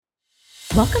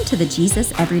Welcome to the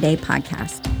Jesus Everyday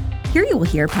podcast. Here you will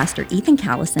hear Pastor Ethan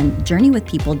Callison journey with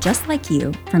people just like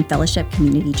you from Fellowship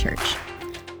Community Church.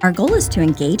 Our goal is to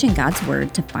engage in God's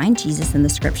Word to find Jesus in the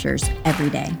Scriptures every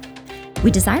day.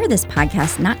 We desire this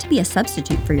podcast not to be a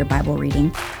substitute for your Bible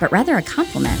reading, but rather a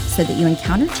complement so that you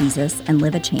encounter Jesus and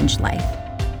live a changed life.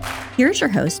 Here's your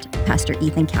host, Pastor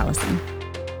Ethan Callison.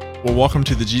 Well, welcome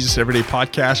to the Jesus Everyday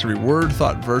podcast. Every word,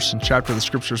 thought, verse, and chapter of the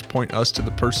Scriptures point us to the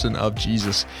person of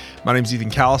Jesus. My name is Ethan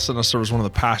Callison. I serve as one of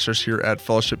the pastors here at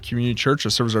Fellowship Community Church. I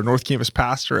serve as our North Campus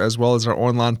pastor as well as our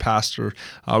online pastor.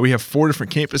 We have 4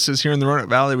 different campuses here in the Roanoke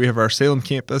Valley. We have our Salem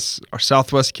campus, our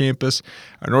Southwest campus,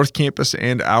 our North campus,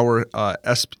 and our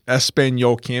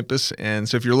Espanol campus. And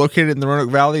so if you're located in the Roanoke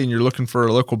Valley and you're looking for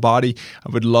a local body,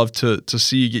 I would love to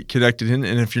see you get connected in.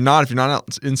 And if you're not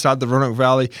out inside the Roanoke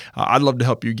Valley, I'd love to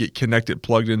help you get connected,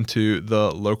 plugged into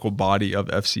the local body of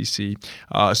FCC.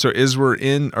 So as we're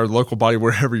in our local body,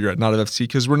 wherever you're at, not at FCC,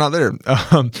 because we're not there,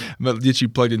 but get you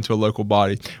plugged into a local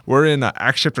body. We're in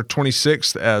Acts chapter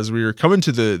 26 as we are coming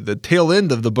to the tail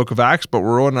end of the book of Acts, but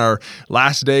we're on our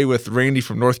last day with Randy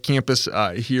from North Campus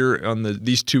here on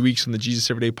these 2 weeks on the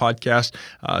Jesus Everyday podcast.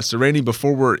 So Randy,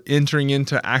 before we're entering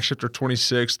into Acts chapter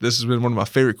 26, this has been one of my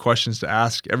favorite questions to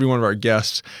ask every one of our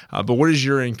guests, but what is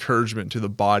your encouragement to the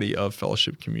body of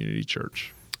Fellowship Community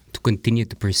Church? To continue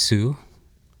to pursue,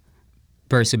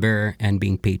 persevere, and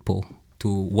being faithful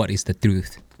to what is the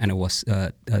truth and it was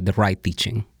the right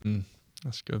teaching.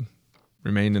 That's good.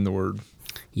 Remain in the Word.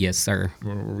 Yes, sir.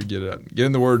 Where we get at. Get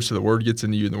in the Word so the Word gets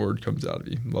into you and the Word comes out of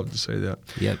you. Love to say that.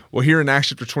 Yep. Well, here in Acts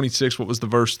chapter 26, what was the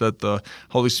verse that the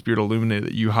Holy Spirit illuminated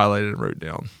that you highlighted and wrote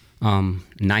down?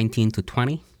 19 to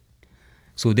 20.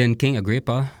 So then King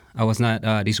Agrippa, I was not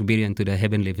disobedient to the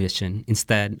heavenly vision.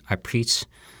 Instead, I preached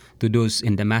to those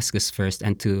in Damascus first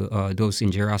and to those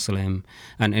in Jerusalem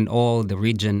and in all the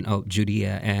region of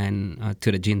Judea and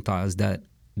to the Gentiles that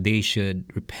they should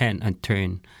repent and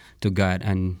turn to God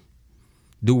and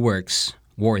do works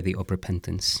worthy of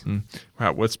repentance.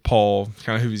 Wow, what's Paul,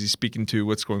 kind of who is he speaking to?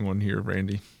 What's going on here,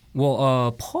 Randy?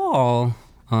 Well, Paul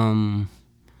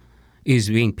is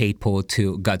being faithful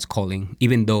to God's calling,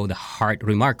 even though the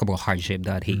remarkable hardship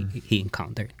that he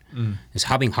encountered. Is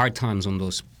having hard times on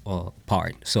those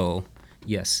part. So,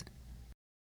 yes.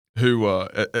 Who,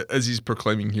 as he's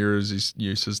proclaiming here, as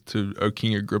he says to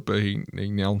King Agrippa, he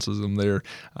announces him there.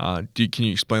 Can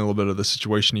you explain a little bit of the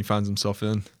situation he finds himself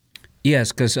in?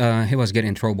 Yes, because he was getting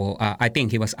in trouble. I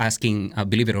think he was asking,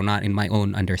 believe it or not, in my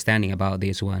own understanding about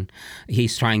this one,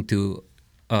 he's trying to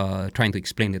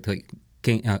explain it to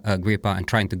King Agrippa and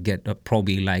trying to get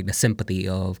probably like the sympathy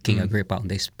of King Agrippa on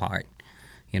this part,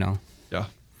 Yeah.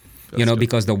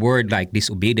 Because the word like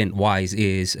disobedient wise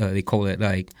is, they call it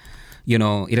like,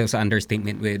 it is an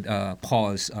understatement with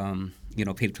Paul's,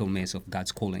 faithfulness of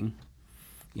God's calling,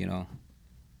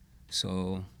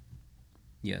 So,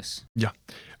 yes. Yeah.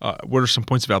 What are some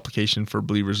points of application for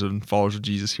believers and followers of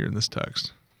Jesus here in this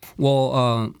text?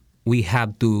 Well, we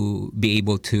have to be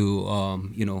able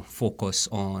to, focus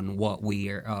on what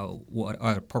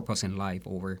our purpose in life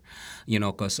over,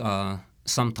 because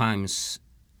sometimes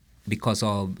because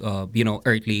of,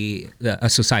 earthly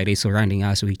society surrounding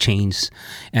us, we change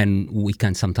and we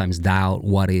can sometimes doubt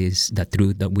what is the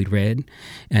truth that we read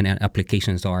and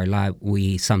applications to our life.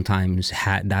 We sometimes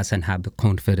doesn't have the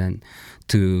confidence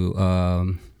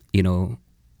to,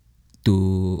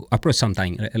 to approach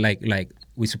something like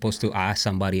we're supposed to ask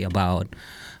somebody about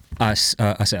us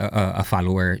as a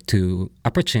follower to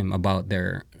approach him about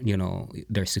their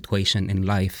situation in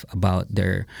life, about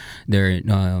their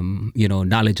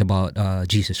knowledge about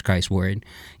Jesus Christ's word.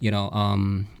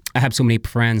 I have so many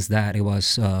friends that it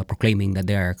was proclaiming that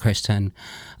they are Christian.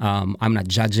 I'm not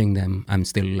judging them. I'm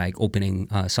still like opening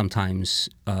sometimes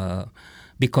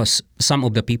because some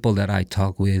of the people that I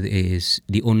talk with is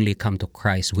they only come to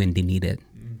Christ when they need it,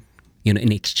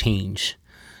 in exchange.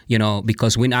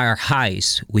 Because when our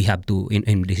highs, we have to,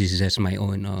 and this is just my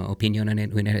own opinion on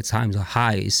it, when at times the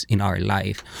highs in our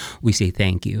life, we say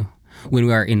thank you. When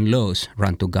we are in lows,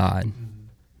 run to God.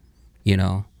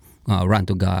 Run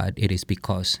to God. It is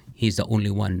because He's the only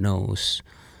one knows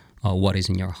what is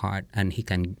in your heart, and He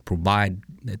can provide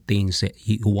the things that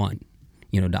you want.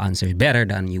 The answer is better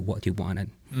than what you wanted.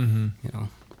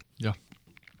 Yeah.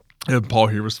 And Paul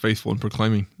here was faithful in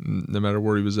proclaiming, no matter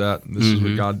where he was at. This is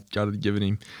what God had given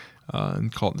him,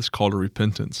 and this call to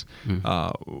repentance.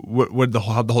 How'd the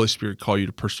Holy Spirit call you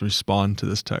to personally respond to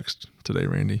this text today,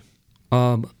 Randy?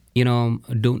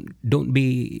 don't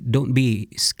be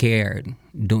scared.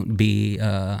 Don't be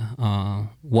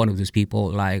one of those people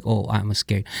like, oh, I'm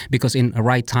scared, because in the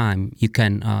right time you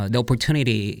can the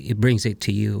opportunity, it brings it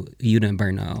to you. You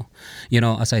never know.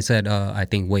 As I said, I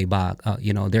think way back,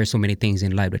 there's so many things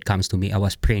in life that comes to me. I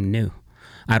was pretty new.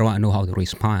 I don't know how to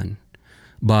respond.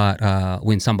 But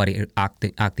when somebody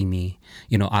asking me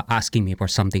for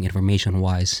something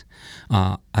information-wise,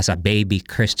 as a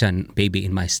Christian baby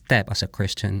in my step as a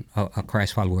Christian, a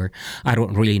Christ follower, I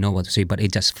don't really know what to say, but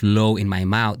it just flow in my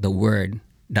mouth, the word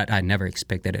that I never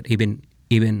expected it. Even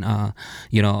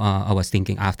I was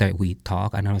thinking after we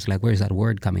talk, and I was like, where's that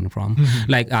word coming from?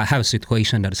 Mm-hmm. Like, I have a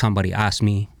situation that somebody asked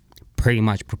me, pretty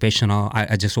much professional.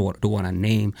 I just don't want to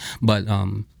name, but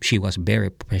she was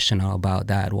very professional about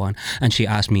that one. And she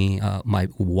asked me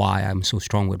why I'm so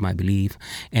strong with my belief.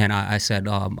 And I said,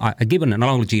 I give an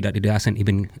analogy that it doesn't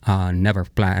even never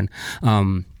plan.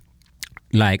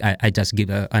 Like I just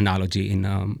give an analogy in,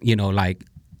 like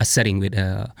a setting with,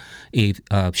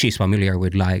 if she's familiar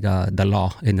with like the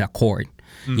law in the court.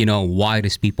 Why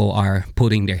these people are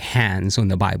putting their hands on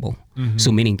the Bible. Mm-hmm.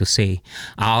 So meaning to say,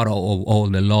 out of all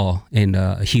the law in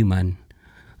the human,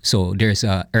 so there's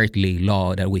a earthly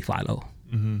law that we follow.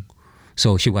 Mm-hmm.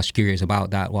 So she was curious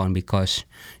about that one because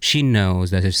she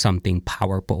knows that there's something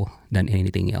powerful than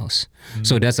anything else. Mm-hmm.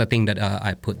 So that's the thing that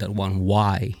I put that one.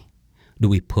 Why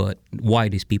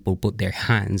these people put their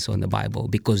hands on the Bible?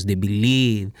 Because they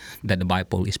believe that the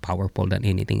Bible is powerful than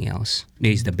anything else.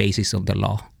 It is the basis of the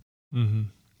law. Mm-hmm.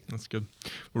 That's good.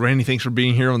 Well, Randy, thanks for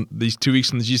being here on these 2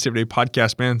 weeks on the Jesus Everyday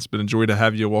podcast, man. It's been a joy to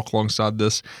have you walk alongside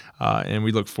this. And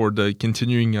we look forward to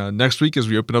continuing next week as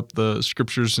we open up the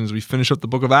scriptures and as we finish up the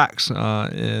book of Acts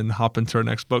and hop into our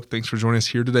next book. Thanks for joining us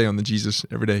here today on the Jesus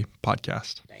Everyday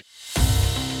podcast. Thanks.